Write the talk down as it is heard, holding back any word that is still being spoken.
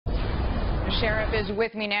Sheriff is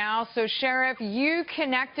with me now. So, Sheriff, you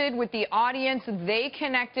connected with the audience. They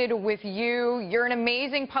connected with you. You're an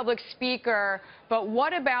amazing public speaker. But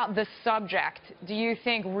what about the subject do you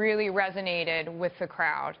think really resonated with the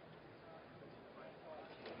crowd?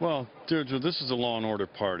 Well, Deirdre, this is a law and order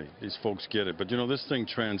party. These folks get it. But, you know, this thing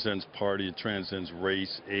transcends party. It transcends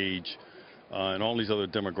race, age, and all these other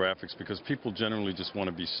demographics, because people generally just want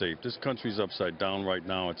to be safe. This country's upside down right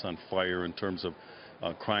now. It's on fire in terms of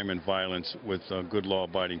crime and violence with good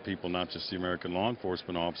law-abiding people, not just the American law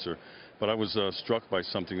enforcement officer. But I was struck by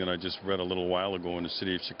something that I just read a little while ago in the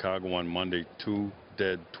city of Chicago on Monday. 2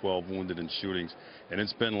 dead, 12 wounded in shootings. And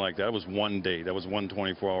it's been like that. That was one day. That was one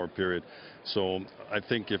 24-hour period. So I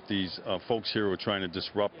think if these folks here were trying to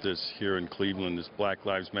disrupt this here in Cleveland, this Black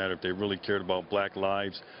Lives Matter, if they really cared about black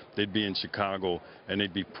lives, they'd be in Chicago and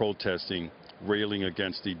they'd be protesting, railing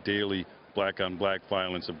against the daily black-on-black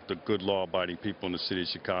violence of the good law-abiding people in the city of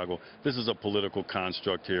Chicago. This is a political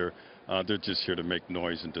construct here. They're just here to make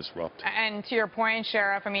noise and disrupt. And to your point,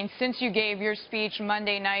 Sheriff, I mean, since you gave your speech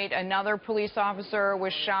Monday night, another police officer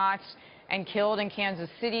was shot and killed in Kansas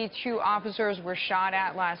City. 2 officers were shot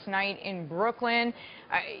at last night in Brooklyn.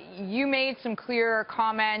 You made some clear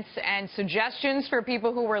comments and suggestions for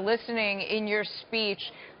people who were listening in your speech,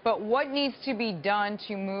 but what needs to be done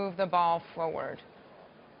to move the ball forward?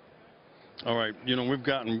 All right, you know, we've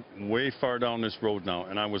gotten way far down this road now,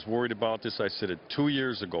 and I was worried about this. I said it 2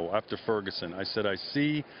 years ago after Ferguson. I said I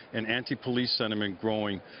see an anti-police sentiment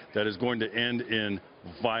growing that is going to end in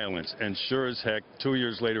violence. And sure as heck, 2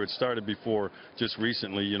 years later, it started before just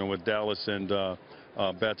recently, you know, with Dallas and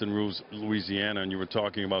Baton Rouge, Louisiana, and you were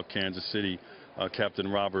talking about Kansas City.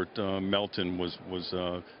 Captain Robert Melton was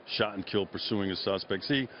shot and killed pursuing a suspect.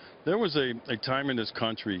 See, there was a time in this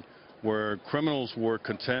country where criminals were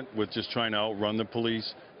content with just trying to outrun the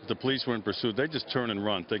police. If the police were in pursuit, they just turn and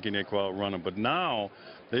run, thinking they could outrun them. But now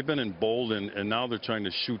they've been emboldened, and now they're trying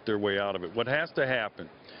to shoot their way out of it. What has to happen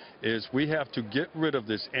is we have to get rid of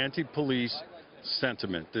this anti-police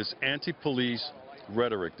sentiment, this anti-police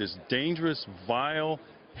rhetoric, this dangerous, vile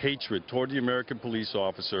hatred toward the American police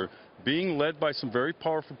officer being led by some very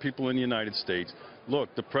powerful people in the United States.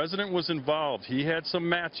 Look, the president was involved. He had some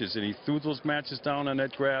matches, and he threw those matches down on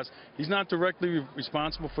that grass. He's not directly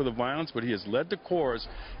responsible for the violence, but he has led the chorus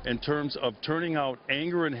in terms of turning out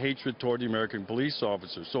anger and hatred toward the American police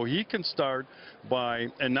officers. So he can start by,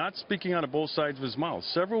 and not speaking out of both sides of his mouth.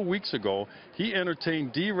 Several weeks ago, he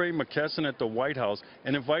entertained D. Ray McKesson at the White House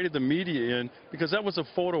and invited the media in because that was a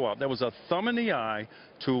photo op. That was a thumb in the eye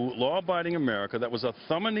to law-abiding America. That was a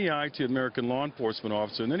thumb in the eye to the American law enforcement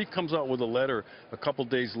officer. And then he comes out with a letter a couple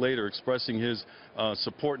days later expressing his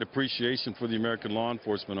support and appreciation for the American law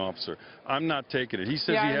enforcement officer. I'm not taking it. He says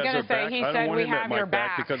he has our back. I don't want him at my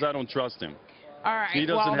back because I don't trust him. All right. He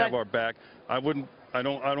doesn't have our back. I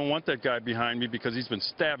don't want that guy behind me because he's been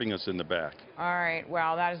stabbing us in the back. All right.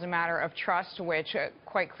 Well, that is a matter of trust, which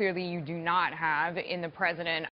quite clearly you do not have in the president.